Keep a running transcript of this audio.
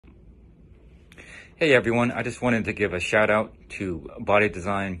Hey everyone, I just wanted to give a shout out to Body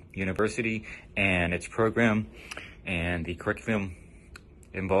Design University and its program and the curriculum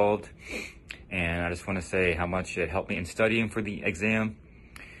involved. And I just want to say how much it helped me in studying for the exam.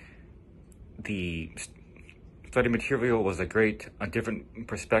 The study material was a different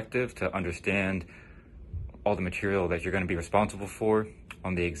perspective to understand all the material that you're going to be responsible for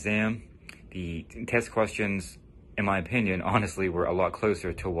on the exam. The test questions, in my opinion, honestly, were a lot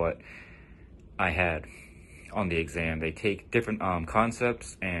closer to what I had on the exam. They take different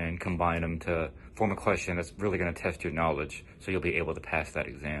concepts and combine them to form a question that's really going to test your knowledge, so you'll be able to pass that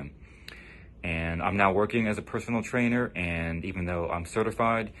exam. And I'm now working as a personal trainer, and even though I'm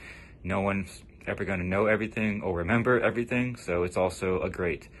certified, no one's ever going to know everything or remember everything, so it's also a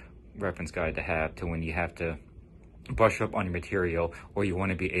great reference guide to have to when you have to brush up on your material or you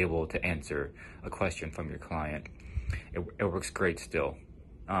want to be able to answer a question from your client. It works great still.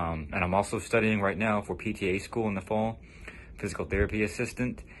 And I'm also studying right now for PTA school in the fall, physical therapy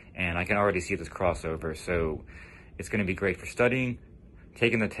assistant, and I can already see this crossover. So it's going to be great for studying,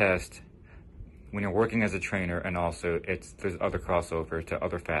 taking the test, when you're working as a trainer, and also there's other crossover to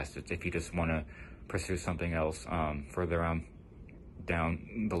other facets if you just want to pursue something else further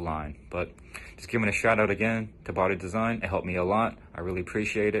down the line. But just giving a shout out again to Body Design. It helped me a lot. I really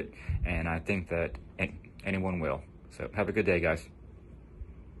appreciate it, and I think that anyone will. So have a good day, guys.